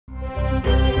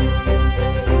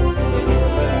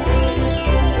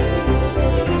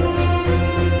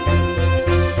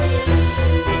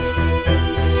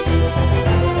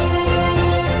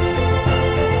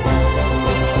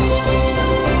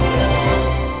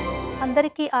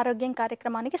అందరికీ ఆరోగ్యం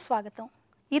కార్యక్రమానికి స్వాగతం.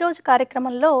 ఈరోజు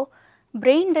కార్యక్రమంలో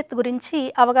బ్రెయిన్ డెత్ గురించి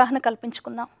అవగాహన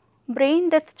కల్పించుకుందాం. బ్రెయిన్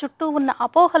డెత్ చుట్టూ ఉన్న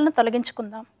అపోహలను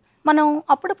తొలగించుకుందాం. మనం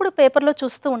అప్పుడప్పుడు పేపర్లో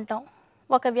చూస్తూ ఉంటాం.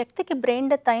 ఒక వ్యక్తికి బ్రెయిన్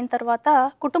డెత్ అయిన తర్వాత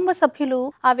కుటుంబ సభ్యులు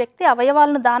ఆ వ్యక్తి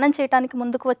అవయవాలను దానం చేయడానికి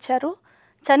ముందుకు వచ్చారు.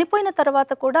 చనిపోయిన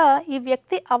తర్వాత కూడా ఈ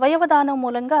వ్యక్తి అవయవ దానం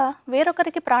మూలంగా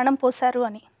వేరొకరికి ప్రాణం పోశారు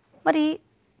అని. మరి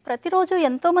ప్రతిరోజు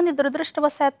ఎంతోమంది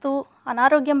దురదృష్టవశాత్తు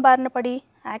అనారోగ్యం బారిన పడి,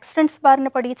 యాక్సిడెంట్స్ బారిన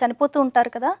పడి చనిపోతూ ఉంటారు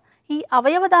కదా. ఈ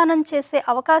అవయవ దానం చేసే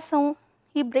అవకాశం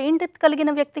ఈ బ్రెయిన్ డెత్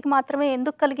కలిగిన వ్యక్తికి మాత్రమే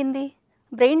ఎందుకు కలిగింది?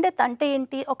 బ్రెయిన్ డెత్ అంటే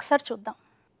ఏంటి ఒకసారి చూద్దాం.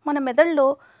 మన మెదడులో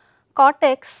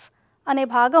కార్టెక్స్ అనే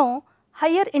భాగం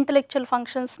హయ్యర్ ఇంటెలెక్చువల్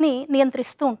ఫంక్షన్స్ని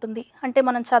నియంత్రిస్తూ ఉంటుంది. అంటే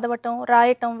మనం చదవటం,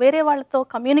 రాయటం, వేరే వాళ్ళతో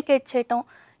కమ్యూనికేట్ చేయటం,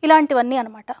 ఇలాంటివన్నీ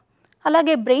అనమాట.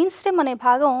 అలాగే బ్రెయిన్ స్టెమ్ అనే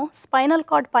భాగం స్పైనల్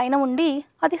కార్డ్ పైన ఉండి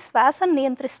అది శ్వాసను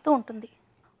నియంత్రిస్తూ ఉంటుంది.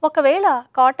 ఒకవేళ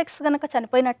కార్టెక్స్ కనుక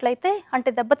చనిపోయినట్లయితే, అంటే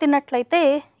దెబ్బతిన్నట్లయితే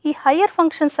ఈ హయ్యర్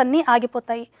ఫంక్షన్స్ అన్నీ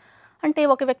ఆగిపోతాయి. అంటే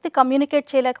ఒక వ్యక్తి కమ్యూనికేట్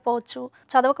చేయలేకపోవచ్చు,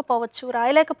 చదవకపోవచ్చు,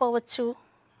 రాయలేకపోవచ్చు,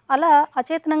 అలా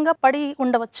అచేతనంగా పడి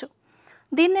ఉండవచ్చు.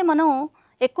 దీన్నే మనం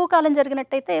ఎక్కువ కాలం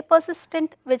జరిగినట్టయితే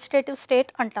పర్సిస్టెంట్ వెజిటేటివ్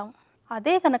స్టేట్ అంటాం.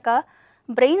 అదే కనుక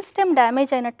బ్రెయిన్ స్టెమ్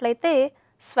డ్యామేజ్ అయినట్లయితే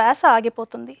శ్వాస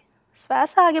ఆగిపోతుంది.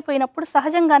 శ్వాస ఆగిపోయినప్పుడు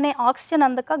సహజంగానే ఆక్సిజన్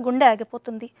అందక గుండె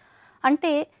ఆగిపోతుంది.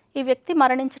 అంటే ఈ వ్యక్తి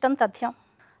మరణించడం తథ్యం.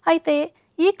 అయితే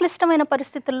ఈ క్లిష్టమైన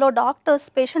పరిస్థితుల్లో డాక్టర్స్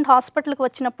పేషెంట్ హాస్పిటల్కి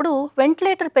వచ్చినప్పుడు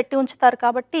వెంటిలేటర్ పెట్టి ఉంచుతారు.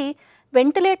 కాబట్టి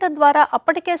వెంటిలేటర్ ద్వారా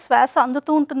అప్పటికే శ్వాస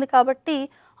అందుతూ ఉంటుంది, కాబట్టి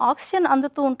ఆక్సిజన్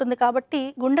అందుతూ ఉంటుంది, కాబట్టి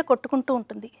గుండె కొట్టుకుంటూ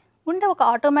ఉంటుంది. గుండె ఒక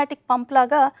ఆటోమేటిక్ పంప్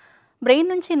లాగా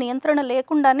బ్రెయిన్ నుంచి నియంత్రణ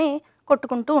లేకుండానే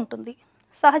కొట్టుకుంటూ ఉంటుంది.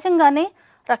 సహజంగానే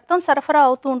రక్తం సరఫరా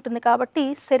అవుతూ ఉంటుంది, కాబట్టి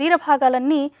శరీర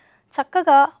భాగాలన్నీ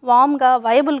చక్కగా వామ్గా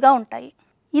వయబుల్గా ఉంటాయి.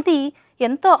 ఇది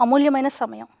ఎంతో అమూల్యమైన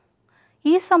సమయం.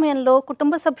 ఈ సమయంలో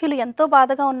కుటుంబ సభ్యులు ఎంతో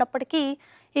బాధగా ఉన్నప్పటికీ,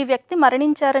 ఈ వ్యక్తి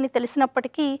మరణించారని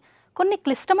తెలిసినప్పటికీ కొన్ని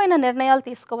క్లిష్టమైన నిర్ణయాలు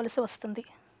తీసుకోవలసి వస్తుంది.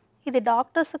 ఇది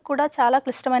డాక్టర్స్కి కూడా చాలా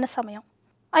క్లిష్టమైన సమయం.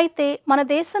 అయితే మన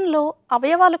దేశంలో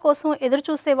అవయవాల కోసం ఎదురు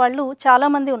చూసే వాళ్ళు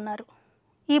చాలామంది ఉన్నారు.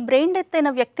 ఈ బ్రెయిన్ డెత్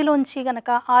అయిన వ్యక్తిలోంచి గనక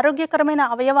ఆరోగ్యకరమైన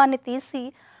అవయవాన్ని తీసి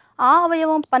ఆ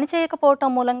అవయవం పనిచేయకపోవటం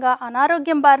మూలంగా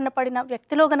అనారోగ్యం బారిన పడిన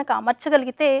వ్యక్తిలో గనక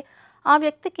అమర్చగలిగితే ఆ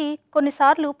వ్యక్తికి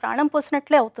కొన్నిసార్లు ప్రాణం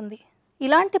పోసినట్లే అవుతుంది.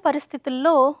 ఇలాంటి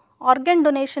పరిస్థితుల్లో ఆర్గన్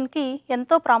డొనేషన్కి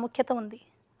ఎంతో ప్రాముఖ్యత ఉంది.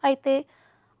 అయితే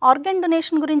ఆర్గన్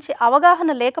డొనేషన్ గురించి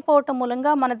అవగాహన లేకపోవటం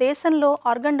మూలంగా మన దేశంలో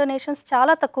ఆర్గన్ డొనేషన్స్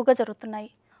చాలా తక్కువగా జరుగుతున్నాయి.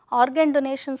 ఆర్గన్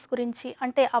డొనేషన్స్ గురించి,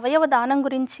 అంటే అవయవ దానం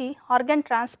గురించి, ఆర్గన్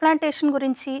ట్రాన్స్ప్లాంటేషన్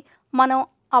గురించి మనం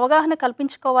అవగాహన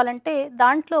కల్పించుకోవాలంటే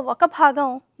దాంట్లో ఒక భాగం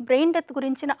బ్రెయిన్ డెత్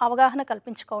గురించిన అవగాహన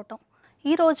కల్పించుకోవటం.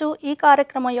 ఈరోజు ఈ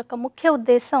కార్యక్రమం యొక్క ముఖ్య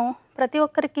ఉద్దేశం ప్రతి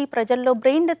ఒక్కరికి ప్రజల్లో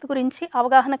బ్రెయిన్ డెత్ గురించి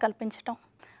అవగాహన కల్పించటం.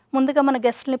 ముందుగా మన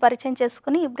గెస్ట్ని పరిచయం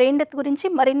చేసుకుని బ్రెయిన్ డెత్ గురించి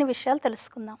మరిన్ని విషయాలు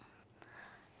తెలుసుకుందాం.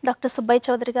 డాక్టర్ సుబ్బయ్య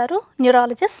చౌదరి గారు,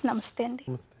 న్యూరాలజిస్ట్, నమస్తే అండి.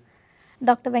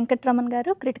 డాక్టర్ వెంకటరమణ్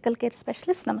గారు, క్రిటికల్ కేర్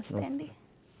స్పెషలిస్ట్, నమస్తే అండి.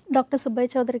 డాక్టర్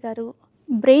సుబ్బయ్య చౌదరి గారు,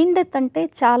 బ్రెయిన్ డెత్ అంటే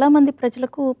చాలామంది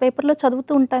ప్రజలకు పేపర్లో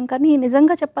చదువుతూ ఉంటాం, కానీ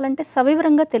నిజంగా చెప్పాలంటే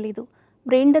సవివరంగా తెలీదు.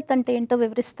 బ్రెయిన్ డెత్ అంటే ఏంటో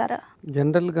వివరిస్తారా?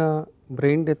 జనరల్గా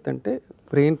బ్రెయిన్ డెత్ అంటే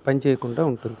బ్రెయిన్ పనిచేయకుండా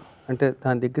ఉంటుంది. అంటే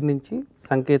దాని దగ్గర నుంచి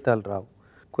సంకేతాలు రావు.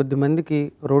 కొద్దిమందికి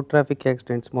రోడ్ ట్రాఫిక్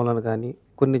యాక్సిడెంట్స్ మూలన కానీ,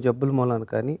 కొన్ని జబ్బుల మూలన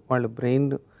కానీ వాళ్ళ బ్రెయిన్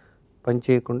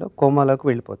పనిచేయకుండా కోమాలోకి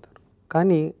వెళ్ళిపోతారు.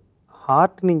 కానీ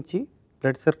హార్ట్ నుంచి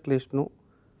బ్లడ్ సర్క్యులేషను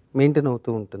మెయింటైన్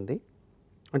అవుతూ ఉంటుంది.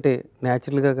 అంటే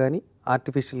న్యాచురల్గా కానీ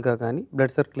ఆర్టిఫిషియల్గా కానీ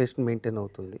బ్లడ్ సర్క్యులేషన్ మెయింటైన్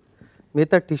అవుతుంది.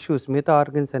 మిగతా టిష్యూస్, మిగతా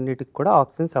ఆర్గన్స్ అన్నిటికి కూడా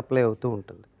ఆక్సిజన్ సప్లై అవుతూ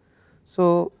ఉంటుంది. సో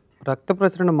రక్త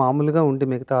ప్రసరణ మామూలుగా ఉండి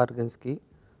మిగతా ఆర్గన్స్కి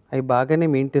అవి బాగానే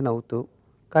మెయింటైన్ అవుతూ,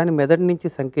 కానీ మెదడు నుంచి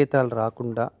సంకేతాలు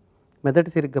రాకుండా, మెదడు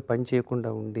సరిగ్గా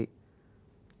పనిచేయకుండా ఉండి,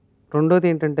 రెండోది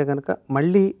ఏంటంటే కనుక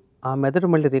మళ్ళీ ఆ మెదడు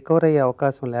మళ్ళీ రికవర్ అయ్యే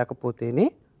అవకాశం లేకపోతేనే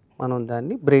మనం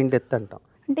దాన్ని బ్రెయిన్ డెత్ అంటాం.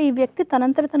 అంటే ఈ వ్యక్తి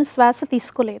తనంతట తను శ్వాస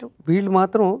తీసుకోలేరు. వీళ్ళు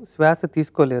మాత్రం శ్వాస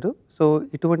తీసుకోలేరు. సో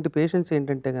ఇటువంటి పేషెంట్స్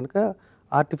ఏంటంటే కనుక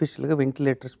ఆర్టిఫిషియల్గా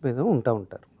వెంటిలేటర్స్ మీద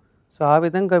ఉంటారు. సో ఆ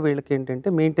విధంగా వీళ్ళకి ఏంటంటే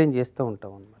మెయింటైన్ చేస్తూ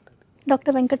ఉంటాం అన్నమాట.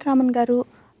 డాక్టర్ వెంకటరమణ్ గారు,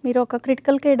 మీరు ఒక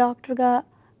క్రిటికల్ కేర్ డాక్టర్గా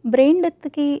బ్రెయిన్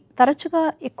డెత్కి తరచుగా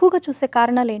ఎక్కువగా చూసే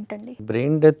కారణాలు ఏంటండి?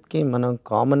 బ్రెయిన్ డెత్కి మనం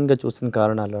కామన్గా చూసిన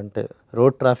కారణాలు అంటే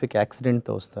రోడ్ ట్రాఫిక్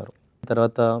యాక్సిడెంట్తో వస్తారు.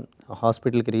 తర్వాత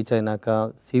హాస్పిటల్కి రీచ్ అయినాక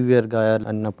సివియర్ గాయాలు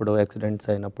అన్నప్పుడు, యాక్సిడెంట్స్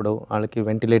అయినప్పుడు వాళ్ళకి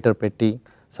వెంటిలేటర్ పెట్టి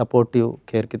సపోర్టివ్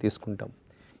కేర్కి తీసుకుంటాం.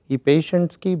 ఈ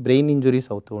పేషెంట్స్కి బ్రెయిన్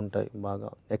ఇంజురీస్ అవుతూ ఉంటాయి బాగా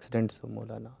యాక్సిడెంట్స్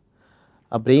మూలాన.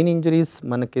 ఆ బ్రెయిన్ ఇంజురీస్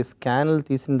మనకి స్కాన్లు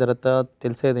తీసిన తర్వాత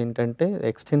తెలిసేది ఏంటంటే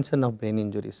extension of brain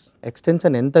injuries.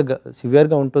 Extension ఎంత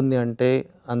సివియర్గా ఉంటుంది అంటే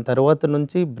దాని తర్వాత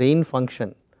నుంచి బ్రెయిన్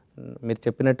ఫంక్షన్, మీరు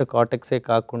చెప్పినట్టు కార్టెక్సే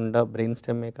కాకుండా, బ్రెయిన్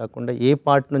స్టెమ్మే కాకుండా ఏ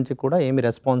పార్ట్ నుంచి కూడా ఏమి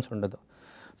రెస్పాన్స్ ఉండదు.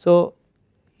 సో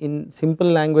ఇన్ సింపుల్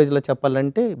లాంగ్వేజ్లో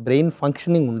చెప్పాలంటే బ్రెయిన్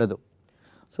ఫంక్షనింగ్ ఉండదు.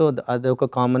 సో అదొక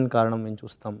కామన్ కారణం మేము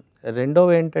చూస్తాం.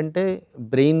 రెండోవి ఏంటంటే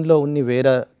బ్రెయిన్‌లో ఉన్ని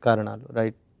వేరే కారణాలు,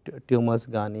 రైట్? ట్యూమర్స్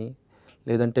గానీ,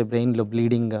 లేదంటే బ్రెయిన్‌లో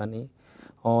బ్లీడింగ్ గానీ,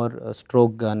 ఆర్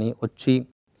స్ట్రోక్ గానీ వచ్చి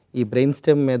ఈ బ్రెయిన్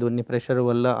స్టెమ్ మీద ఉన్న ప్రెషర్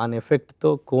వల్ల ఆన్ ఎఫెక్ట్‌తో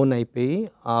కోన్ అయిపోయి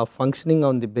ఆ functioning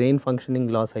on the brain functioning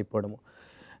loss అయిపోవడము.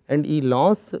 అండ్ ఈ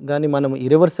లాస్ గానీ మనం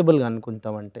ఇరివర్సిబుల్‌గా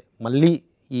అనుకుంటామంటే మళ్ళీ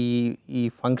ఈ ఈ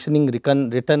ఫంక్షనింగ్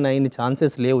రిటర్న్ అయిన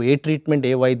ఛాన్సెస్ లేవు ఏ ట్రీట్మెంట్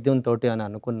ఏ వైద్యంతోటి అని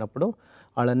అనుకున్నప్పుడు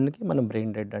వాళ్ళకి మనం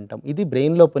బ్రెయిన్ డెడ్ అంటాం. ఇది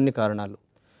బ్రెయిన్‌లో కొన్ని కారణాలు.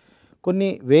 కొన్ని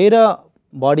వేరే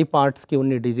బాడీ పార్ట్స్‌కి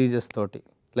ఉన్న డిజీజెస్ తోటి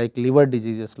లైక్ లివర్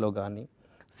డిజీజెస్‌లో కానీ,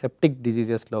 సెప్టిక్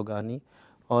డిజీజెస్‌లో కానీ,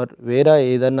 ఆర్ వేరే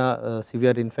ఏదైనా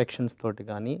సివియర్ ఇన్ఫెక్షన్స్ తోటి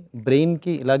కానీ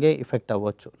బ్రెయిన్‌కి ఇలాగే ఎఫెక్ట్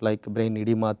అవ్వచ్చు. లైక్ బ్రెయిన్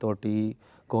ఎడిమా తోటి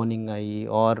కోనింగ్ అయ్యి,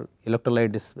 ఆర్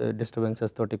ఎలక్ట్రోలైట్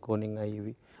డిస్టర్బెన్సెస్ తోటి కోనింగ్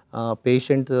అయ్యి,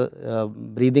 పేషెంట్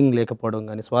బ్రీదింగ్ లేకపోవడం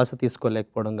కానీ, శ్వాస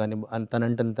తీసుకోలేకపోవడం కానీ,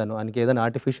 తనంటని తను ఆయనకి ఏదైనా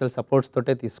ఆర్టిఫిషియల్ సపోర్ట్స్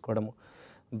తోటే తీసుకోవడము.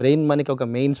 బ్రెయిన్ మనకి ఒక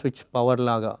మెయిన్ స్విచ్ పవర్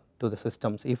లాగా to the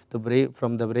systems. If the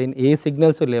from the brain A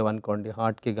signals లేవనుకోండి,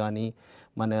 హార్ట్కి కానీ,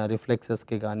 మన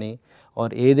రిఫ్లెక్సెస్కి కానీ,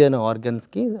 ఆర్ ఏదైనా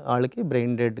ఆర్గన్స్కి వాళ్ళకి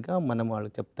బ్రెయిన్ డెడ్గా మనం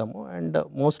వాళ్ళకి చెప్తాము. అండ్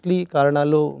మోస్ట్లీ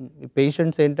కారణాలు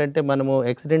పేషెంట్స్ ఏంటంటే మనము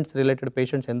యాక్సిడెంట్స్ రిలేటెడ్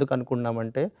పేషెంట్స్ ఎందుకు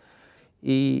అనుకున్నామంటే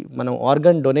ఈ మనం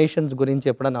ఆర్గన్ డొనేషన్స్ గురించి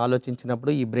ఎప్పుడైనా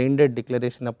ఆలోచించినప్పుడు ఈ బ్రెయిన్ డెడ్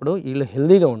డిక్లరేషన్ అప్పుడు వీళ్ళు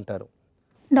హెల్దీగా ఉంటారు.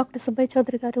 డాక్టర్ సుబ్బయ్య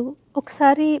చౌదరి గారు,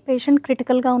 ఒకసారి పేషెంట్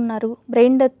క్రిటికల్గా ఉన్నారు,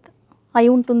 బ్రెయిన్ డెత్ అయి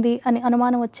ఉంటుంది అని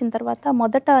అనుమానం వచ్చిన తర్వాత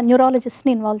మొదట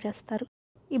న్యూరాలజిస్ట్ని ఇన్వాల్వ్ చేస్తారు.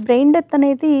 ఈ బ్రెయిన్ డెత్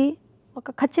అనేది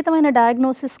ఒక ఖచ్చితమైన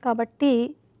డయాగ్నోసిస్ కాబట్టి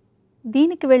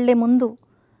దీనికి వెళ్ళే ముందు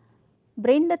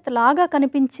బ్రెయిన్ డెత్ లాగా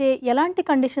కనిపించే ఎలాంటి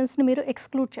కండిషన్స్ని మీరు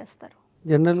ఎక్స్క్లూడ్ చేస్తారు?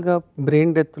 జనరల్గా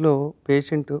బ్రెయిన్ డెత్లో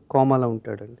పేషెంట్ కోమాలో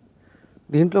ఉంటాడండి.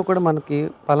 దీంట్లో కూడా మనకి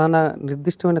పలానా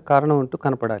నిర్దిష్టమైన కారణం అంటూ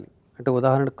కనపడాలి. అంటే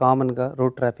ఉదాహరణ కామన్గా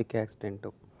రోడ్ ట్రాఫిక్ యాక్సిడెంట్,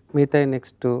 మిగతా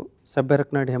నెక్స్ట్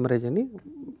సబ్ఎరక్నాయిడ్ హెమరేజ్ అని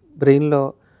బ్రెయిన్లో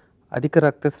అధిక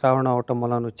రక్తస్రావణ అవటం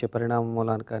మూలాన వచ్చే పరిణామం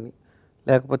మూలాన కానీ,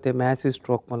 లేకపోతే మ్యాసివ్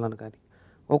స్ట్రోక్ మూలాన కానీ,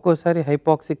 ఒక్కోసారి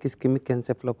హైపాక్సిక్ ఇస్కెమిక్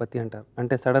ఎన్సెఫలోపతి అంటారు.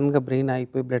 అంటే సడన్గా బ్రెయిన్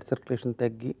ఆగిపోయి బ్లడ్ సర్క్యులేషన్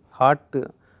తగ్గి హార్ట్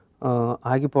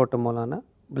ఆగిపోవటం మూలాన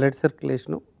బ్లడ్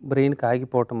సర్క్యులేషను బ్రెయిన్కి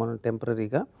ఆగిపోవటం మూలన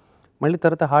టెంపరీగా మళ్ళీ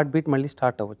తర్వాత హార్ట్ బీట్ మళ్ళీ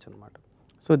స్టార్ట్ అవ్వచ్చు అనమాట.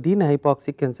 సో దీన్ని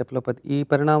హైపాక్సిక్ ఎన్సెఫలోపతి. ఈ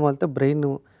పరిణామాలతో బ్రెయిన్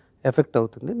ఎఫెక్ట్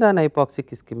అవుతుంది. దాన్ని హైపాక్సిక్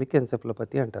ఇస్కెమిక్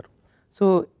ఎన్సెఫలోపతి అంటారు. సో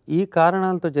ఈ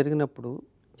కారణాలతో జరిగినప్పుడు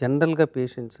జనరల్గా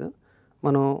పేషెంట్స్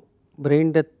మనం బ్రెయిన్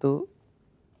డెత్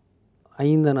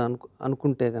అయిందని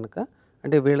అనుకుంటే కనుక,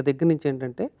 అంటే వీళ్ళ దగ్గర నుంచి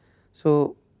ఏంటంటే, సో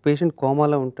పేషెంట్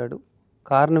కోమాలో ఉంటాడు,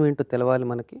 కారణం ఏంటో తెలవాలి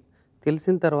మనకి.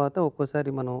 తెలిసిన తర్వాత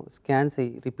ఒక్కోసారి మనం స్కాన్స్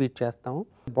అయ్యి రిపీట్ చేస్తాము.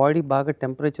 బాడీ బాగా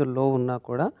టెంపరేచర్ లో ఉన్నా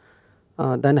కూడా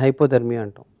దాన్ని హైపోథర్మియా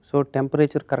అంటాం. సో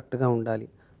టెంపరేచర్ కరెక్ట్గా ఉండాలి,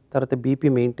 తర్వాత బీపీ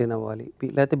మెయింటైన్ అవ్వాలి,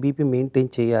 లేకపోతే బీపీ మెయింటైన్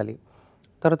చేయాలి.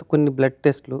 తర్వాత కొన్ని బ్లడ్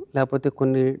టెస్ట్లు, లేకపోతే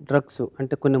కొన్ని డ్రగ్స్,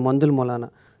 అంటే కొన్ని మందుల మూలాన,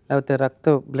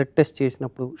 లేకపోతే బ్లడ్ టెస్ట్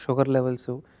చేసినప్పుడు షుగర్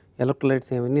లెవెల్స్,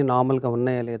 ఎలక్ట్రోలైట్స్ ఇవన్నీ నార్మల్గా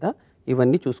ఉన్నాయా లేదా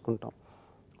ఇవన్నీ చూసుకుంటాం.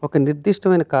 ఒక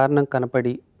నిర్దిష్టమైన కారణం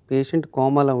కనపడి పేషెంట్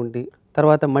కోమాలో ఉండి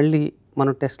తర్వాత మళ్ళీ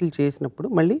మనం టెస్టులు చేసినప్పుడు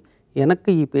మళ్ళీ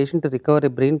వెనక్కి ఈ పేషెంట్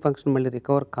బ్రెయిన్ ఫంక్షన్ మళ్ళీ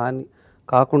రికవర్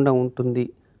కాకుండా ఉంటుంది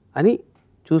అని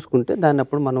చూసుకుంటే దాన్ని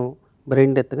అప్పుడు మనం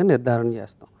బ్రెయిన్ డెత్గా నిర్ధారణ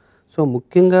చేస్తాం. సో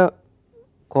ముఖ్యంగా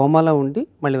కోమాలో ఉండి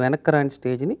మళ్ళీ వెనక్కి రాని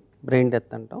స్టేజ్ని బ్రెయిన్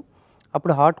డెత్ అంటాం.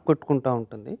 అప్పుడు హార్ట్ కొట్టుకుంటూ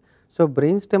ఉంటుంది. సో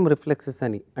బ్రెయిన్ స్టెమ్ రిఫ్లెక్సెస్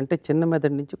అని, అంటే చిన్న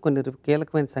మెదడు నుంచి కొన్ని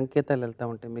కీలకమైన సంకేతాలు వెళ్తూ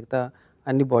ఉంటాయి మిగతా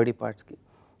అన్ని బాడీ పార్ట్స్కి.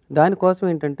 దానికోసం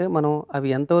ఏంటంటే మనం అవి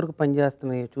ఎంతవరకు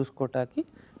పనిచేస్తున్నాయో చూసుకోవటానికి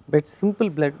సింపుల్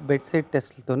బెడ్ సైడ్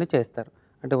టెస్ట్లతోనే చేస్తారు.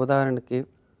 అంటే ఉదాహరణకి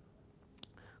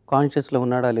కాన్షియస్లో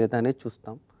ఉన్నాడా లేదా అనేది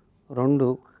చూస్తాం. 2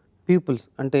 పీపుల్స్,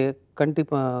 అంటే కంటి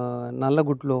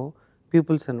నల్లగుడ్లో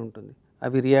పీపుల్స్ అని ఉంటుంది,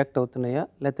 అవి రియాక్ట్ అవుతున్నాయా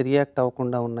లేకపోతే రియాక్ట్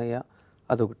అవ్వకుండా ఉన్నాయా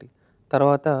అదొకటి.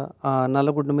 తర్వాత ఆ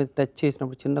నల్లగుడ్డ మీద టచ్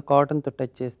చేసినప్పుడు చిన్న కాటన్తో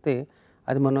టచ్ చేస్తే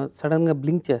అది మనం సడన్గా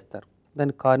బ్లింక్ చేస్తారు,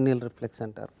 దాన్ని కార్నియల్ రిఫ్లెక్స్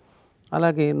అంటారు.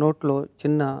 అలాగే నోట్లో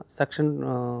చిన్న సక్షన్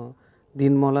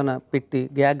దీని మూలన పెట్టి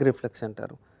గ్యాగ్ రిఫ్లెక్స్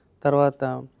అంటారు. తర్వాత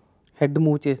హెడ్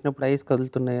మూవ్ చేసినప్పుడు ఐస్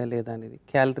కదులుతున్నాయా లేదా అనేది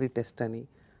క్యాలరీ టెస్ట్ అని.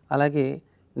 అలాగే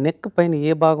నెక్ పైన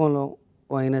ఏ భాగంలో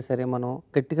అయినా సరే మనం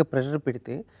గట్టిగా ప్రెషర్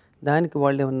పెడితే దానికి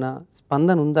వాళ్ళు ఏమన్నా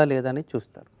స్పందన ఉందా లేదా అని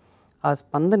చూస్తారు. ఆ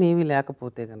స్పందన ఏమీ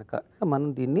లేకపోతే కనుక మనం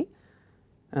దీన్ని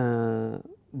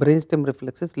బ్రెయిన్ స్టెమ్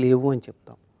రిఫ్లెక్సెస్ లేవు అని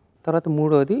చెప్తాం. తర్వాత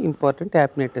మూడోది ఇంపార్టెంట్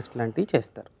యాప్నే టెస్ట్ లాంటివి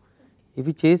చేస్తారు.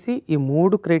 ఇవి చేసి ఈ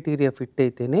 3 క్రైటీరియా ఫిట్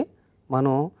అయితేనే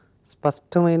మనం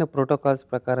స్పష్టమైన ప్రోటోకాల్స్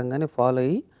ప్రకారంగానే ఫాలో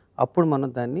అయ్యి అప్పుడు మనం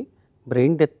దాన్ని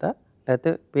బ్రెయిన్ డెత్తా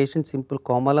లేకపోతే పేషెంట్ సింపుల్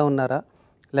కోమాలో ఉన్నారా,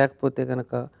 లేకపోతే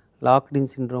కనుక లాక్డ్ ఇన్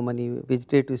సిండ్రోమ్ అని,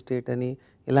 వెజిటేటివ్ స్టేట్ అని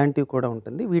ఇలాంటివి కూడా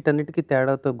ఉంటుంది. వీటన్నిటికీ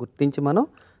తేడాతో గుర్తించి మనం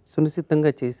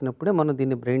సునిశ్చితంగా చేసినప్పుడే మనం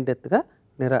దీన్ని బ్రెయిన్ డెత్గా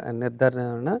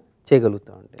నిర్ధారణ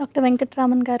చేయగలుగుతామండి. డాక్టర్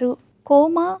వెంకటరామన్ గారు,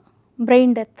 కోమా,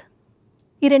 బ్రెయిన్ డెత్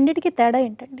ఈ రెండిటికి తేడా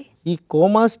ఏంటండి? ఈ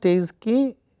కోమా స్టేజ్కి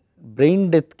బ్రెయిన్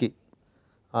డెత్కి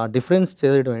డిఫరెన్స్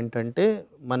చేయడం ఏంటంటే,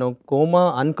 మనం కోమా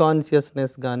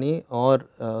అన్కాన్షియస్నెస్ కానీ ఆర్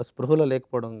స్పృహలో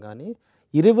లేకపోవడం కానీ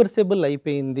ఇరివర్సిబుల్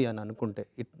అయిపోయింది అని అనుకుంటే,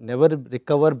 it never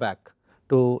recover back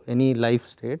to any life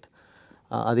state.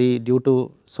 అది due to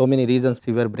so many reasons,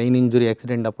 severe brain injury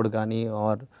accident అప్పుడు కానీ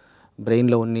ఆర్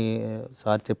బ్రెయిన్లో ఉన్ని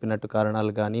సార్ చెప్పినట్టు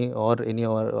కారణాలు కానీ ఆర్ ఎనీ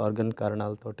ఆర్గన్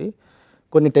కారణాలతోటి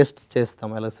కొన్ని టెస్ట్స్ చేస్తాం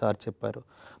అలా సార్ చెప్పారు.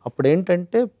 అప్పుడు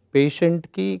ఏంటంటే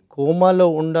పేషెంట్కి కోమాలో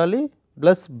ఉండాలి,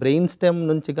 ప్లస్ బ్రెయిన్ స్టెమ్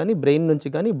నుంచి కానీ బ్రెయిన్ నుంచి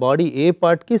కానీ బాడీ ఏ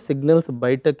పార్ట్కి సిగ్నల్స్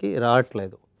బయటకి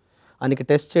రావట్లేదు ఆయనకి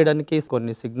టెస్ట్ చేయడానికి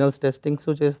కొన్ని సిగ్నల్స్ టెస్టింగ్స్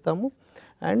చేస్తాము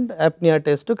and apnoea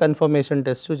test, confirmation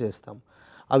test చేస్తాము.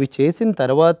 అవి చేసిన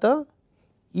తర్వాత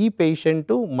ఈ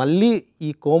పేషెంటు మళ్ళీ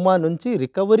ఈ కోమా నుంచి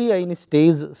రికవరీ అయిన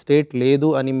స్టేట్ లేదు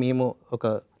అని మేము ఒక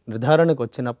నిర్ధారణకు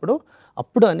వచ్చినప్పుడు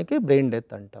అప్పుడు ఆయనకి బ్రెయిన్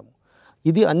డెత్ అంటాము.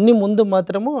 ఇది అన్ని ముందు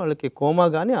మాత్రము వాళ్ళకి కోమా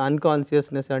కానీ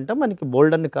అన్కాన్షియస్నెస్ అంటాం. మనకి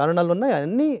బోల్డ్ అన్ని కారణాలు ఉన్నాయి,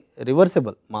 అన్నీ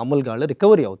రివర్సిబుల్, మామూలుగా వాళ్ళు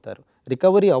రికవరీ అవుతారు.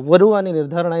 రికవరీ అవ్వరు అని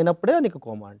నిర్ధారణ అయినప్పుడే ఆయనకి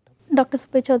కోమా అంటాం. డాక్టర్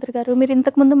సుబ్బయ్య చౌదరి గారు, మీరు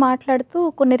ఇంతకుముందు మాట్లాడుతూ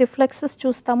కొన్ని రిఫ్లెక్సెస్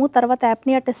చూస్తాము, తర్వాత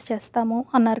యాప్నియా టెస్ట్ చేస్తాము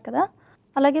అన్నారు కదా,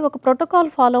 అలాగే ఒక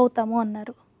ప్రోటోకాల్ ఫాలో అవుతాము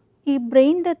అన్నారు. ఈ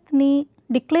బ్రెయిన్ డెత్ని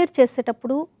డిక్లేర్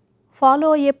చేసేటప్పుడు ఫాలో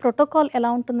అయ్యే ప్రోటోకాల్ ఎలా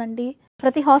ఉంటుందండి?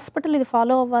 ప్రతి హాస్పిటల్ ఇది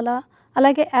ఫాలో అవ్వాలా?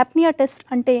 అలాగే యాప్నియా టెస్ట్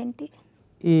అంటే ఏంటి?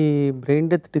 ఈ బ్రెయిన్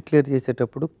డెత్ డిక్లేర్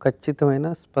చేసేటప్పుడు ఖచ్చితమైన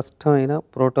స్పష్టమైన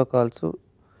ప్రోటోకాల్స్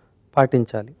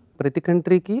పాటించాలి. ప్రతి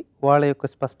కంట్రీకి వాళ్ళ యొక్క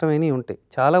స్పష్టమైనవి ఉంటాయి.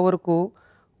 చాలా వరకు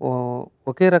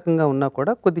ఒకే రకంగా ఉన్నా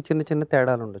కూడా కొద్ది చిన్న చిన్న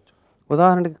తేడాలు ఉండొచ్చు.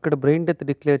 ఉదాహరణకి ఇక్కడ బ్రెయిన్ డెత్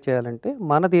డిక్లేర్ చేయాలంటే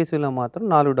మన దేశంలో మాత్రం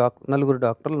నలుగురు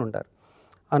డాక్టర్లు ఉంటారు.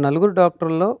 ఆ నలుగురు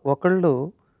డాక్టర్లలో ఒకళ్ళు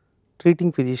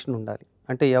ట్రీటింగ్ ఫిజిషియన్ ఉండాలి.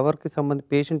 అంటే ఎవరికి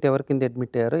పేషెంట్ ఎవరి కింద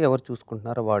అడ్మిట్ అయ్యారో ఎవరు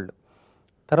చూసుకుంటున్నారో వాళ్ళు.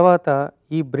 తర్వాత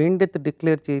ఈ బ్రెయిన్ డెత్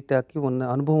డిక్లేర్ చేయటానికి ఉన్న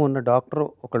అనుభవం ఉన్న డాక్టర్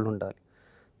ఒకళ్ళు ఉండాలి.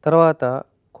 తర్వాత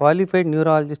క్వాలిఫైడ్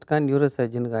న్యూరాలజిస్ట్ కానీ న్యూరో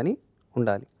సర్జన్ కానీ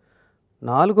ఉండాలి.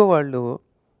 నాలుగో వాళ్ళు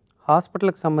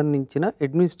హాస్పిటల్కి సంబంధించిన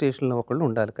అడ్మినిస్ట్రేషన్లో ఒకళ్ళు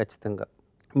ఉండాలి ఖచ్చితంగా.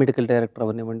 మెడికల్ డైరెక్టర్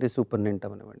అవనివ్వండి, సూపరింటెండెంట్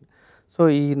అవనివ్వండి. సో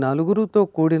ఈ నలుగురుతో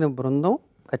కూడిన బృందం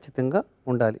ఖచ్చితంగా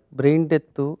ఉండాలి బ్రెయిన్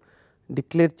డెత్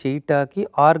డిక్లేర్ చేయటానికి,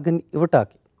 ఆర్గన్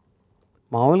ఇవ్వటానికి.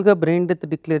 మామూలుగా బ్రెయిన్ డెత్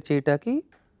డిక్లేర్ చేయటానికి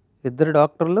ఇద్దరు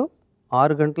డాక్టర్లు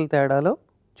 6 గంటల తేడాలో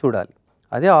చూడాలి.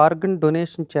 అదే ఆర్గన్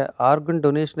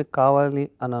డొనేషన్కి కావాలి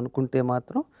అని అనుకుంటే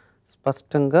మాత్రం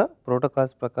స్పష్టంగా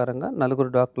ప్రోటోకాల్స్ ప్రకారంగా నలుగురు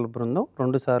డాక్టర్ల బృందం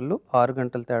 2 సార్లు 6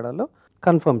 గంటల తేడాలో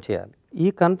కన్ఫర్మ్ చేయాలి. ఈ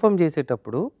కన్ఫర్మ్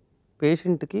చేసేటప్పుడు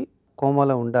పేషెంట్కి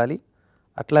కోమాలో ఉండాలి,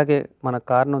 అట్లాగే మన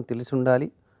కారణం తెలిసి ఉండాలి,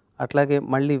 అట్లాగే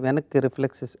మళ్ళీ వెనక్కి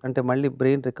రిఫ్లెక్సెస్ అంటే మళ్ళీ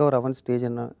బ్రెయిన్ రికవర్ అవ్వని స్టేజ్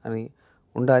అని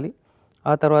ఉండాలి.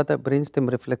 ఆ తర్వాత బ్రెయిన్ స్టెమ్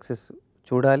రిఫ్లెక్సెస్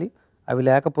చూడాలి. అవి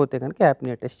లేకపోతే కనుక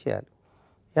యాప్నియా టెస్ట్ చేయాలి.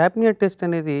 యాప్నియా టెస్ట్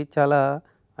అనేది చాలా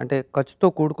ఖర్చుతో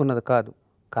కూడుకున్నది కాదు,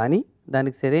 కానీ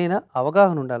దానికి సరైన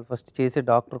అవగాహన ఉండాలి ఫస్ట్ చేసే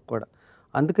డాక్టర్కి కూడా.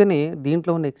 అందుకని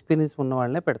దీంట్లో ఉన్న ఎక్స్పీరియన్స్ ఉన్న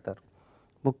వాళ్ళనే పెడతారు.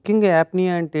 ముఖ్యంగా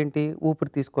యాప్నియా అంటే ఏంటి?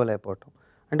 ఊపిరి తీసుకోలేకపోవటం.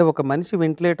 అంటే ఒక మనిషి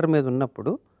వెంటిలేటర్ మీద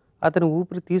ఉన్నప్పుడు అతను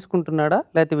ఊపిరి తీసుకుంటున్నాడా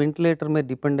లేకపోతే వెంటిలేటర్ మీద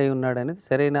డిపెండ్ అయి ఉన్నాడా అనేది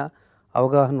సరైన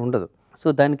అవగాహన ఉండదు. సో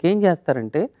దానికి ఏం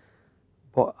చేస్తారంటే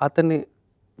అతన్ని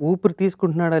ఊపిరి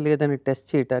తీసుకుంటున్నాడా లేదని టెస్ట్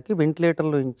చేయటానికి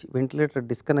వెంటిలేటర్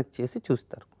డిస్కనెక్ట్ చేసి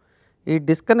చూస్తారు. ఈ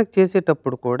డిస్కనెక్ట్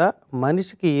చేసేటప్పుడు కూడా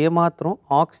మనిషికి ఏమాత్రం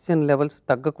ఆక్సిజన్ లెవెల్స్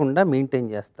తగ్గకుండా మెయింటైన్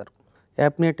చేస్తారు.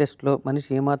 యాప్నియా టెస్ట్లో మనిషి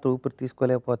ఏమాత్రం ఊపిరి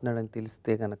తీసుకోలేకపోతున్నాడని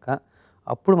తెలిస్తే కనుక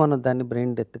అప్పుడు మనం దాన్ని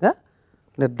బ్రెయిన్ డెత్గా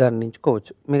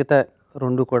నిర్ధారించుకోవచ్చు. మిగతా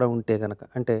 2 కూడా ఉంటే కనుక,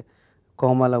 అంటే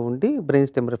కోమాలో ఉండి బ్రెయిన్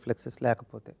స్టెమ్ రిఫ్లెక్సెస్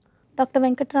లేకపోతే. డాక్టర్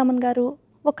వెంకటరామన్ గారు,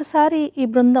 ఒకసారి ఈ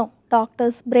బృందం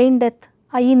డాక్టర్స్ బ్రెయిన్ డెత్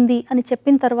అయ్యింది అని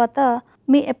చెప్పిన తర్వాత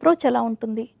మీ అప్రోచ్ ఎలా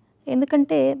ఉంటుంది?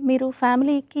 ఎందుకంటే మీరు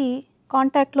ఫ్యామిలీకి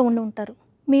కాంటాక్ట్లో ఉండి ఉంటారు.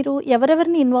 మీరు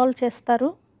ఎవరెవరిని ఇన్వాల్వ్ చేస్తారు?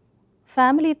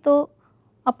 ఫ్యామిలీతో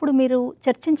అప్పుడు మీరు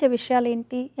చర్చించే విషయాలు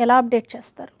ఏంటి? ఎలా అప్డేట్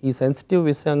చేస్తారు? ఈ సెన్సిటివ్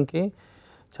విషయానికి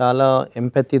చాలా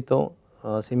ఎంపతితో,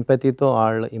 సింపతితో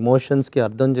వాళ్ళ ఎమోషన్స్కి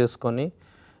అర్థం చేసుకొని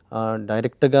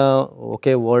డైరెక్ట్గా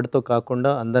ఒకే వర్డ్తో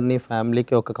కాకుండా అందరినీ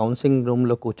ఫ్యామిలీకి ఒక కౌన్సిలింగ్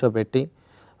రూమ్లో కూర్చోబెట్టి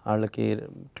వాళ్ళకి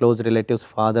క్లోజ్ రిలేటివ్స్,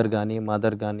 ఫాదర్ కానీ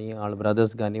మదర్ కానీ వాళ్ళ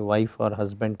బ్రదర్స్ కానీ వైఫ్ ఆర్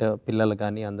హస్బెండ్ పిల్లలు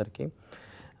కానీ అందరికీ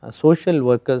social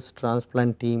workers,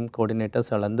 transplant team coordinators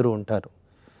వాళ్ళందరూ ఉంటారు.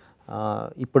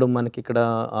 ఇప్పుడు మనకి ఇక్కడ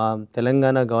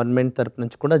తెలంగాణ గవర్నమెంట్ తరపు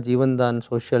నుంచి కూడా జీవన్ దాన్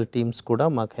సోషల్ టీమ్స్ కూడా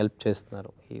మాకు హెల్ప్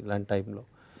చేస్తున్నారు ఇలాంటి టైంలో.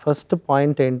 ఫస్ట్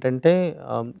పాయింట్ ఏంటంటే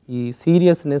ఈ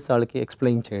సీరియస్నెస్ వాళ్ళకి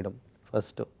ఎక్స్ప్లెయిన్ చేయడం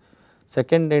ఫస్ట్.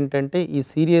 సెకండ్ ఏంటంటే ఈ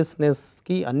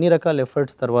సీరియస్నెస్కి అన్ని రకాల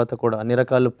ఎఫర్ట్స్ తర్వాత కూడా అన్ని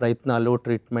రకాల ప్రయత్నాలు,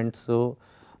 ట్రీట్మెంట్స్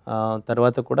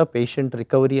తర్వాత కూడా పేషెంట్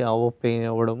రికవరీ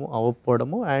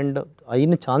అవ్వకపోవడము అండ్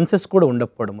అయిన ఛాన్సెస్ కూడా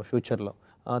ఉండకపోవడము ఫ్యూచర్లో.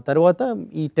 తర్వాత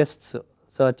ఈ టెస్ట్స్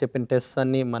సార్ చెప్పిన టెస్ట్స్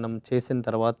అన్నీ మనం చేసిన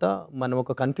తర్వాత మనం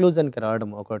ఒక కన్క్లూజన్కి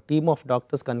రావడము, ఒక టీమ్ ఆఫ్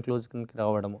డాక్టర్స్ కన్క్లూజన్కి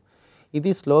రావడము,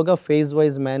 ఇది స్లోగా ఫేజ్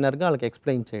వైజ్ మేనర్గా వాళ్ళకి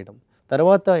ఎక్స్ప్లెయిన్ చేయడం.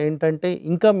 తర్వాత ఏంటంటే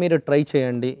ఇంకా మీరు ట్రై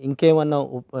చేయండి, ఇంకేమన్నా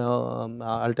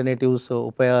ఆల్టర్నేటివ్స్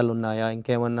ఉపాయాలు ఉన్నాయా,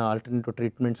 ఇంకేమన్నా ఆల్టర్నేటివ్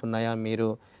ట్రీట్మెంట్స్ ఉన్నాయా, మీరు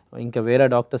ఇంకా వేరే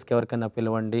డాక్టర్స్కి ఎవరికైనా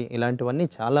పిలవండి. ఇలాంటివన్నీ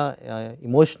చాలా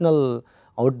ఇమోషనల్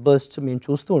అవుట్బర్స్ట్స్ మేము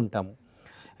చూస్తూ ఉంటాము.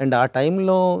 అండ్ ఆ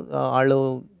టైంలో వాళ్ళు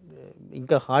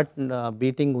ఇంకా హార్ట్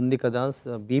బీటింగ్ ఉంది కదా,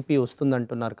 బీపీ వస్తుంది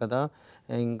అంటున్నారు కదా,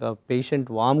 ఇంకా పేషెంట్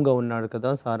వామ్గా ఉన్నాడు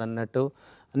కదా సార్ అన్నట్టు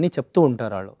అన్నీ చెప్తూ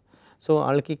ఉంటారు వాళ్ళు. సో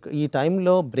వాళ్ళకి ఈ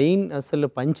టైంలో బ్రెయిన్ అసలు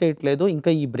పని చేయట్లేదు,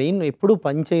 ఇంకా ఈ బ్రెయిన్ ఎప్పుడు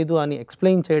పని చేయదు అని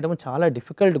ఎక్స్ప్లెయిన్ చేయడం చాలా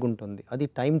డిఫికల్ట్గా ఉంటుంది, అది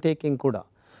టైం టేకింగ్ కూడా.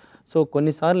 సో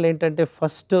కొన్నిసార్లు ఏంటంటే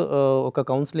ఫస్ట్ ఒక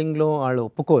కౌన్సిలింగ్లో వాళ్ళు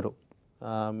ఒప్పుకోరు.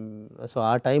 సో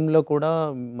ఆ టైంలో కూడా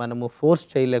మనము ఫోర్స్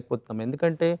చేయలేకపోతున్నాం,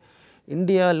 ఎందుకంటే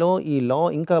ఇండియాలో ఈ లా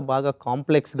ఇంకా బాగా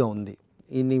కాంప్లెక్స్గా ఉంది.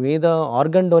 దీని మీద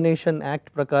ఆర్గన్ డొనేషన్ యాక్ట్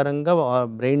ప్రకారంగా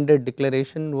బ్రెయిన్ డెడ్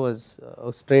డిక్లరేషన్ వాజ్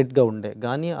స్ట్రైట్గా ఉండే,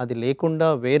 కానీ అది లేకుండా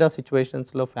వేరే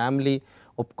సిచ్యువేషన్స్లో ఫ్యామిలీ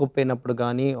ఒప్పుకోపోయినప్పుడు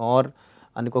కానీ ఆర్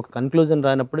అందుకు ఒక కన్క్లూజన్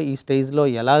రానప్పుడు ఈ స్టేజ్లో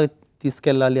ఎలా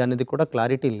తీసుకెళ్ళాలి అనేది కూడా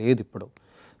క్లారిటీ లేదు ఇప్పుడు.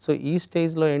 సో ఈ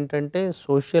స్టేజ్లో ఏంటంటే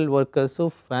సోషల్ వర్కర్స్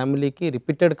ఫ్యామిలీకి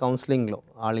రిపీటెడ్ కౌన్సిలింగ్లో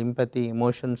వాళ్ళ ఎంపతి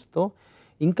ఎమోషన్స్తో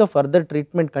ఇంకా ఫర్దర్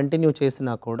ట్రీట్మెంట్ కంటిన్యూ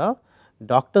చేసినా కూడా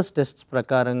డాక్టర్స్ టెస్ట్స్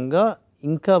ప్రకారంగా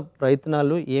ఇంకా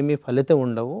ప్రయత్నాలు ఏమీ ఫలితం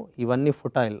ఉండవు, ఇవన్నీ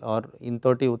ఫుటైల్ ఆర్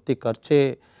ఇంతోటి ఉత్తి ఖర్చే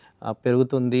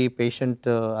పెరుగుతుంది, పేషెంట్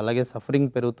అలాగే సఫరింగ్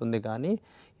పెరుగుతుంది, కానీ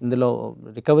ఇందులో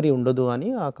రికవరీ ఉండదు అని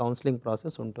ఆ కౌన్సిలింగ్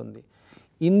ప్రాసెస్ ఉంటుంది.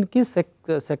 ఇందుకి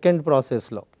సెకండ్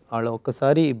ప్రాసెస్లో వాళ్ళు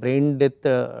ఒక్కసారి బ్రెయిన్ డెత్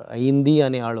అయింది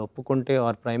అని వాళ్ళు ఒప్పుకుంటే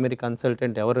ఆర్ ప్రైమరీ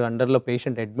కన్సల్టెంట్ ఎవరు అండర్లో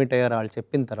పేషెంట్ అడ్మిట్ అయ్యారో వాళ్ళు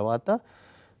చెప్పిన తర్వాత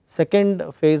సెకండ్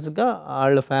ఫేజ్గా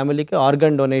వాళ్ళ ఫ్యామిలీకి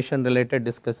ఆర్గన్ డొనేషన్ రిలేటెడ్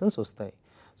డిస్కషన్స్ వస్తాయి.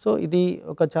 సో ఇది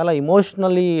ఒక చాలా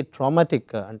ఇమోషనలీ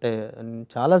ట్రామాటిక్, అంటే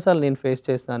చాలాసార్లు నేను ఫేస్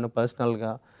చేసినాను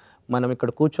పర్సనల్గా. మనం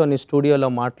ఇక్కడ కూర్చొని స్టూడియోలో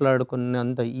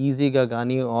మాట్లాడుకున్నంత ఈజీగా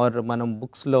కానీ ఆర్ మనం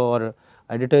బుక్స్లో ఆర్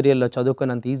ఎడిటోరియల్లో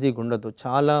చదువుకున్నంత ఈజీగా ఉండదు.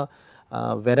 చాలా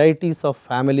వెరైటీస్ ఆఫ్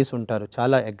ఫ్యామిలీస్ ఉంటారు,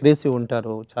 చాలా అగ్రెసివ్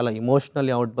ఉంటారు, చాలా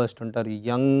ఇమోషనల్లీ అవుట్బర్స్ట్ ఉంటారు,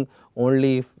 యంగ్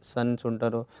ఓన్లీ సన్స్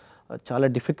ఉంటారు, చాలా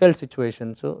డిఫికల్ట్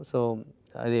సిచ్యువేషన్స్. సో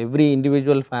అది ఎవ్రీ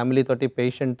ఇండివిజువల్ ఫ్యామిలీ తోటి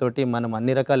పేషెంట్ తోటి మనం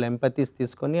అన్ని రకాల ఎంపతీస్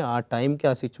తీసుకొని ఆ టైంకి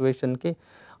ఆ సిచ్యువేషన్కి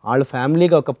వాళ్ళ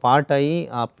ఫ్యామిలీగా ఒక పార్ట్ అయ్యి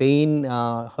ఆ పెయిన్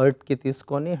హర్ట్కి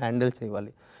తీసుకొని హ్యాండిల్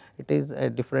చేయాలి. It is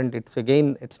different,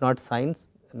 it's not science.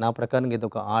 నా ప్రకారం ఇది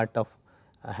ఒక art of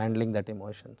handling that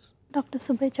emotions. Doctor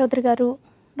Subbaiah Chowdary గారు,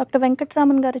 డాక్టర్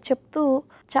వెంకటరామన్ గారు చెప్తూ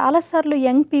చాలాసార్లు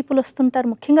యంగ్ పీపుల్ వస్తుంటారు,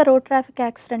 ముఖ్యంగా రోడ్ ట్రాఫిక్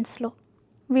యాక్సిడెంట్స్లో.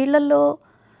 వీళ్ళల్లో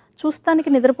చూస్తానికి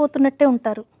నిద్రపోతున్నట్టే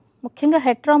ఉంటారు. ముఖ్యంగా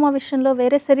హెడ్ ట్రామా విషయంలో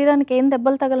వేరే శరీరానికి ఏం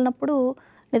దెబ్బలు తగలినప్పుడు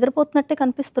నిద్రపోతున్నట్టే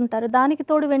కనిపిస్తుంటారు. దానికి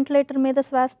తోడు వెంటిలేటర్ మీద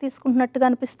శ్వాస తీసుకుంటున్నట్టుగా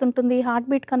అనిపిస్తుంటుంది, హార్ట్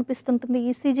బీట్ కనిపిస్తుంటుంది,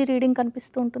 ఈసీజీ రీడింగ్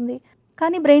కనిపిస్తూ ఉంటుంది.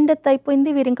 కానీ బ్రెయిన్ డెత్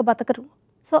అయిపోయింది, వీరింక బతకరు.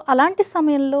 సో అలాంటి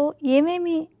సమయంలో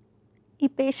ఏమేమి ఈ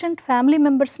పేషెంట్ ఫ్యామిలీ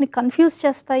మెంబర్స్ని కన్ఫ్యూజ్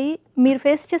చేస్తాయి? మీరు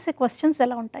ఫేస్ చేసే క్వశ్చన్స్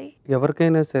ఎలా ఉంటాయి?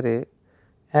 ఎవరికైనా సరే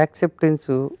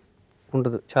యాక్సెప్టెన్స్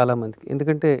ఉండదు చాలామందికి,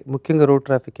 ఎందుకంటే ముఖ్యంగా రోడ్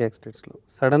ట్రాఫిక్ యాక్సిడెంట్స్లో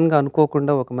సడన్గా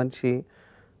అనుకోకుండా ఒక మనిషి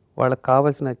వాళ్ళకి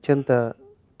కావాల్సిన అత్యంత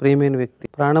ప్రియమైన వ్యక్తి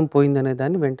ప్రాణం పోయిందనే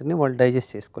దాన్ని వెంటనే వాళ్ళు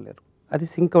డైజెస్ట్ చేసుకోలేరు. అది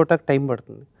సింక్ అవటానికి టైం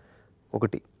పడుతుంది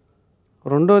ఒకటి.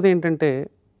 రెండోది ఏంటంటే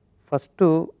ఫస్ట్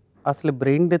అసలు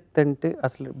బ్రెయిన్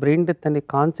డెత్ అనే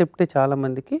కాన్సెప్టే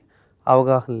చాలామందికి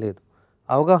అవగాహన లేదు.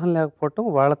 అవగాహన లేకపోవటం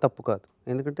వాళ్ళ తప్పు కాదు,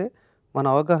 ఎందుకంటే మన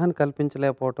అవగాహన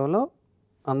కల్పించలేకపోవటంలో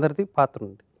అందరిది పాత్ర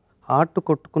ఉంది. హార్ట్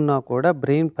కొట్టుకున్నా కూడా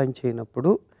బ్రెయిన్ పని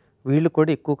చేయనప్పుడు వీళ్ళు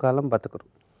కూడా ఎక్కువ కాలం బతకరు.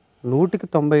 100కి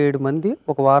 97 మంది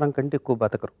ఒక వారం కంటే ఎక్కువ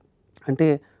బతకరు. అంటే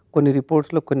కొన్ని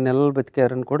రిపోర్ట్స్లో కొన్ని నెలలు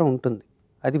బతికారని కూడా ఉంటుంది,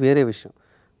 అది వేరే విషయం.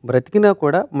 బ్రతికినా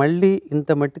కూడా మళ్ళీ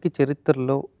ఇంత మట్టికి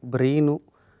చరిత్రలో బ్రెయిన్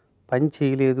పని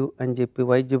చేయలేదు అని చెప్పి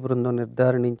వైద్య బృందం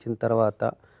నిర్ధారించిన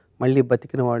తర్వాత మళ్ళీ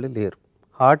బతికిన వాళ్ళు లేరు.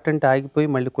 హార్ట్ అంటే ఆగిపోయి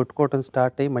మళ్ళీ కొట్టుకోవటం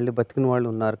స్టార్ట్ అయ్యి మళ్ళీ బతికిన వాళ్ళు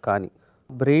ఉన్నారు. కానీ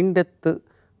బ్రెయిన్ డెత్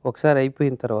ఒకసారి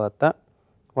అయిపోయిన తర్వాత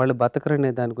వాళ్ళు బతకరనే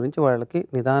దాని గురించి వాళ్ళకి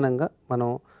నిదానంగా మనం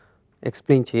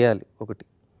ఎక్స్ప్లెయిన్ చేయాలి ఒకటి.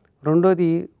 రెండోది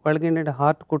వాళ్ళకి ఏంటంటే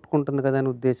హార్ట్ కొట్టుకుంటుంది కదా అనే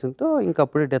ఉద్దేశంతో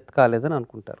ఇంకప్పుడే డెత్ కాలేదని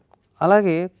అనుకుంటారు.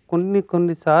 అలాగే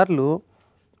కొన్నిసార్లు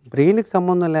బ్రెయిన్కి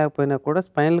సంబంధం లేకపోయినా కూడా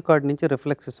స్పైనల్ కార్డ్ నుంచి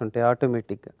రిఫ్లెక్సెస్ ఉంటాయి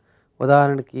ఆటోమేటిక్గా.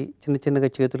 ఉదాహరణకి చిన్నగా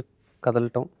చేతులు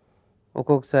కదలటం,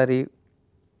 ఒక్కొక్కసారి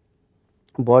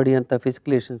బాడీ అంతా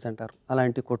ఫిజికలేషన్స్ అంటారు,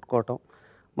 అలాంటివి కొట్టుకోవటం.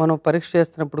 మనం పరీక్ష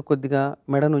చేస్తున్నప్పుడు కొద్దిగా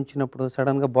మెడ నుంచినప్పుడు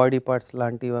సడన్గా బాడీ పార్ట్స్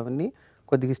లాంటివి అవన్నీ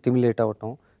కొద్దిగా స్టిమ్యులేట్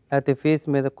అవ్వటం, లేకపోతే ఫేస్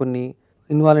మీద కొన్ని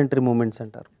ఇన్వాలంటరీ మూమెంట్స్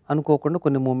అంటారు, అనుకోకుండా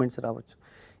కొన్ని మూమెంట్స్ రావచ్చు.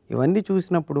 ఇవన్నీ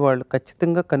చూసినప్పుడు వాళ్ళు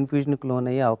ఖచ్చితంగా కన్ఫ్యూజన్కి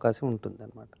లోనయ్యే అవకాశం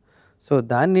ఉంటుందన్నమాట. సో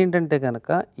దాన్ని ఏంటంటే కనుక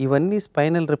ఇవన్నీ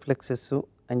స్పైనల్ రిఫ్లెక్సెస్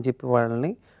అని చెప్పి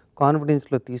వాళ్ళని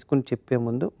కాన్ఫిడెన్స్లో తీసుకుని చెప్పే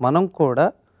ముందు మనం కూడా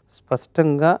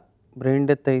స్పష్టంగా బ్రెయిన్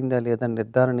డెత్ అయిందా లేదా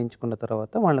నిర్ధారించుకున్న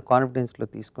తర్వాత వాళ్ళని కాన్ఫిడెన్స్లో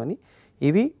తీసుకొని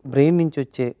ఇవి బ్రెయిన్ నుంచి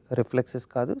వచ్చే రిఫ్లెక్సెస్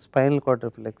కాదు, స్పైనల్ కార్డ్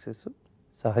రిఫ్లెక్సెస్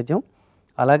సహజం,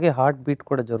 అలాగే హార్ట్ బీట్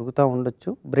కూడా జరుగుతూ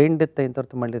ఉండొచ్చు, బ్రెయిన్ డెత్ అయిన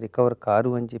తర్వాత మళ్ళీ రికవర్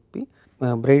కారు అని చెప్పి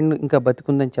బ్రెయిన్ ఇంకా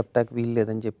బతికుందని చెప్పడానికి వీలు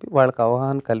లేదని చెప్పి వాళ్ళకి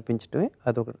అవగాహన కల్పించడమే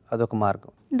అదొక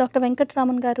మార్గం. డాక్టర్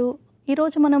వెంకట్రామన్ గారు,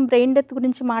 ఈరోజు మనం బ్రెయిన్ డెత్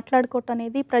గురించి మాట్లాడుకోవటం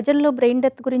అనేది ప్రజల్లో బ్రెయిన్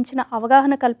డెత్ గురించిన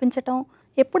అవగాహన కల్పించటం,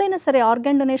 ఎప్పుడైనా సరే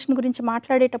ఆర్గాన్ డొనేషన్ గురించి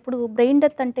మాట్లాడేటప్పుడు బ్రెయిన్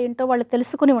డెత్ అంటే ఏంటో వాళ్ళు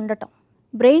తెలుసుకుని ఉండటం.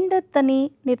 బ్రెయిన్ డెత్ అని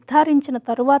నిర్ధారించిన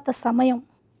తరువాత సమయం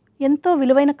ఎంతో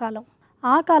విలువైన కాలం.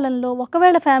 ఆ కాలంలో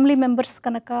ఒకవేళ ఫ్యామిలీ మెంబర్స్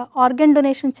కనుక ఆర్గాన్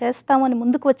డొనేషన్ చేస్తామని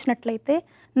ముందుకు వచ్చినట్లయితే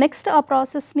నెక్స్ట్ ఆ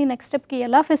ప్రాసెస్ని నెక్స్ట్ స్టెప్కి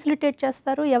ఎలా ఫెసిలిటేట్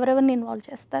చేస్తారు, ఎవరెవరిని ఇన్వాల్వ్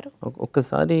చేస్తారు?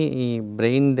 ఒక్కసారి ఈ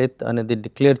బ్రెయిన్ డెత్ అనేది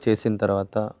డిక్లేర్ చేసిన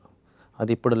తర్వాత,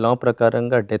 అది ఇప్పుడు లా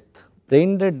ప్రకారంగా డెత్,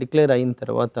 బ్రెయిన్ డెత్ డిక్లేర్ అయిన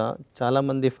తర్వాత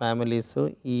చాలామంది ఫ్యామిలీస్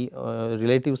ఈ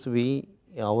రిలేటివ్స్వి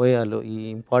అవయవాలు, ఈ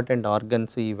ఇంపార్టెంట్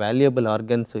ఆర్గన్స్, ఈ వాల్యుయబుల్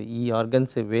ఆర్గన్స్, ఈ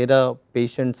ఆర్గన్స్ వేరే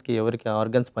పేషెంట్స్కి ఎవరికి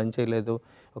ఆర్గన్స్ పనిచేయలేదు,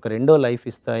 ఒక రెండో లైఫ్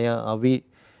ఇస్తాయా అవి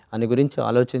అని గురించి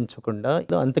ఆలోచించకుండా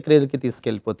అంత్యక్రియలకి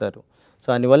తీసుకెళ్ళిపోతారు. సో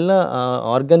దానివల్ల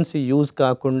ఆర్గన్స్ యూజ్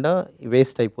కాకుండా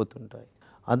వేస్ట్ అయిపోతుంటాయి.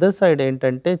 అదర్ సైడ్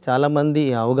ఏంటంటే చాలామంది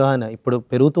ఈ అవగాహన ఇప్పుడు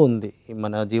పెరుగుతూ ఉంది.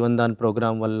 మన జీవన్దాన్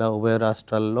ప్రోగ్రాం వల్ల ఉభయ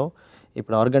రాష్ట్రాల్లో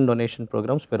ఇప్పుడు ఆర్గన్ డొనేషన్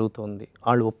ప్రోగ్రామ్స్ పెరుగుతుంది.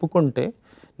 వాళ్ళు ఒప్పుకుంటే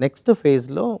నెక్స్ట్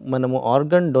ఫేజ్లో మనము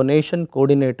ఆర్గన్ డొనేషన్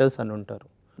కోఆర్డినేటర్స్ అని ఉంటారు.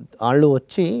 వాళ్ళు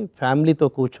వచ్చి ఫ్యామిలీతో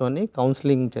కూర్చొని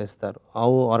కౌన్సిలింగ్ చేస్తారు.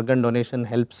 How organ donation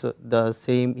helps the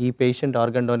same ఈ పేషెంట్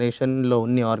ఆర్గన్ డొనేషన్లో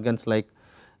ఉన్న ఆర్గన్స్ లైక్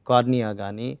కార్నియా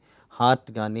కానీ, హార్ట్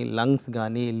కానీ, లంగ్స్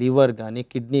కానీ, లివర్ కానీ,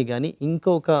 కిడ్నీ కానీ,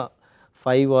 ఇంకొక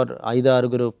 5 or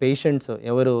 5-6 పేషెంట్స్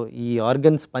ఎవరు ఈ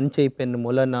ఆర్గన్స్ పనిచేయపోయిన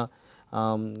మూలన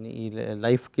ఈ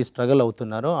లైఫ్కి స్ట్రగుల్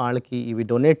అవుతున్నారో వాళ్ళకి ఇవి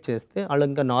డొనేట్ చేస్తే వాళ్ళు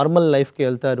ఇంకా నార్మల్ లైఫ్కి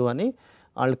వెళ్తారు అని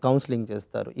వాళ్ళు కౌన్సిలింగ్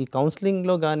చేస్తారు. ఈ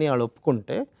కౌన్సిలింగ్లో కానీ వాళ్ళు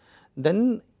ఒప్పుకుంటే దెన్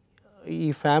ఈ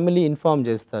ఫ్యామిలీ ఇన్ఫార్మ్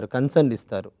చేస్తారు, కన్సర్న్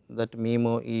ఇస్తారు దట్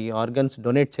మేము ఈ ఆర్గన్స్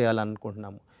డొనేట్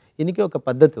చేయాలనుకుంటున్నాము. దీనికి ఒక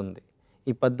పద్ధతి ఉంది.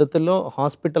 ఈ పద్ధతిలో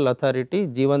హాస్పిటల్ అథారిటీ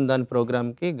జీవన్దాన్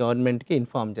ప్రోగ్రామ్కి గవర్నమెంట్కి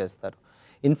ఇన్ఫార్మ్ చేస్తారు.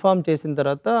 ఇన్ఫార్మ్ చేసిన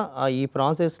తర్వాత ఈ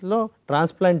ప్రాసెస్లో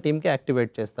ట్రాన్స్ప్లాంట్ టీమ్కి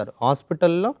యాక్టివేట్ చేస్తారు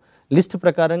హాస్పిటల్లో లిస్ట్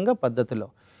ప్రకారంగా పద్ధతిలో.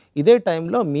 ఇదే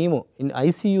టైంలో మేము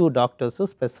ఐసీయూ డాక్టర్స్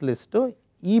స్పెషలిస్టు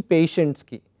ఈ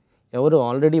పేషెంట్స్కి ఎవరు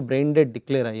ఆల్రెడీ బ్రెయిన్ డెడ్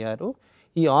డిక్లేర్ అయ్యారు,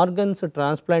 ఈ ఆర్గన్స్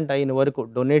ట్రాన్స్ప్లాంట్ అయిన వరకు,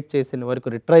 డొనేట్ చేసిన వరకు,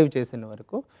 రిట్రైవ్ చేసిన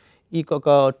వరకు ఈ ఒక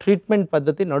ట్రీట్మెంట్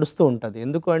పద్ధతి నడుస్తూ ఉంటుంది.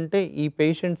 ఎందుకంటే ఈ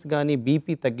పేషెంట్స్ కానీ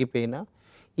బీపీ తగ్గిపోయినా,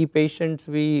 ఈ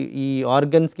పేషెంట్స్వి ఈ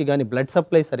ఆర్గన్స్కి కానీ బ్లడ్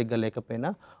సప్లై సరిగ్గా లేకపోయినా,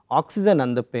 ఆక్సిజన్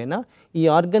అందకపోయినా ఈ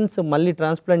ఆర్గన్స్ మళ్ళీ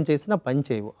ట్రాన్స్ప్లాంట్ చేసినా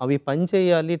పనిచేయవు. అవి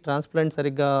పనిచేయాలి, ట్రాన్స్ప్లాంట్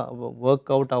సరిగ్గా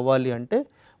వర్కౌట్ అవ్వాలి అంటే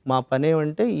మా పని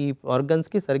ఏమంటే ఈ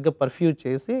ఆర్గన్స్కి సరిగ్గా పర్ఫ్యూజ్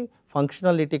చేసి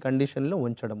ఫంక్షనాలిటీ కండిషన్లో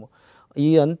ఉంచడము. ఈ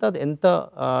అంతా ఎంత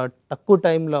తక్కువ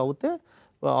టైంలో అవుతే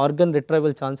ఆర్గన్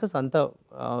రిట్రైవల్ ఛాన్సెస్ అంత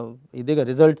ఇదిగా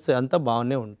రిజల్ట్స్ అంతా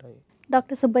బాగానే ఉంటాయి.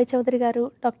 డాక్టర్ సుబ్బయ్య చౌదరి గారు,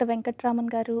 డాక్టర్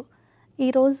వెంకట్రామన్ గారు,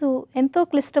 ఈరోజు ఎంతో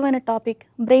క్లిష్టమైన టాపిక్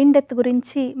బ్రెయిన్ డెత్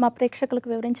గురించి మా ప్రేక్షకులకు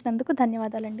వివరించినందుకు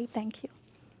ధన్యవాదాలండి. Thank you.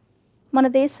 మన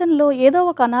దేశంలో ఏదో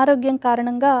ఒక అనారోగ్యం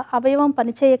కారణంగా అవయవం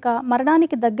పనిచేయక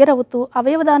మరణానికి దగ్గరవుతూ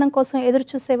అవయవదానం కోసం ఎదురు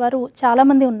చూసేవారు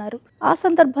చాలామంది ఉన్నారు. ఆ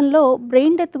సందర్భంలో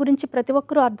బ్రెయిన్ డెత్ గురించి ప్రతి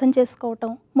ఒక్కరూ అర్థం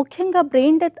చేసుకోవటం, ముఖ్యంగా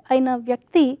బ్రెయిన్ డెత్ అయిన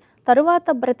వ్యక్తి తరువాత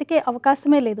బ్రతికే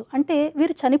అవకాశమే లేదు, అంటే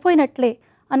వీరు చనిపోయినట్లే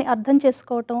అని అర్థం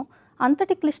చేసుకోవటం,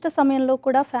 అంతటి క్లిష్ట సమయంలో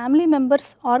కూడా ఫ్యామిలీ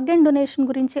మెంబర్స్ ఆర్గాన్ డొనేషన్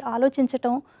గురించి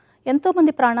ఆలోచించటం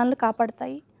ఎంతోమంది ప్రాణాలను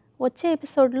కాపాడతాయి. వచ్చే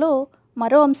ఎపిసోడ్లో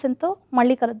మరో అంశంతో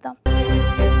మళ్ళీ కలుద్దాం.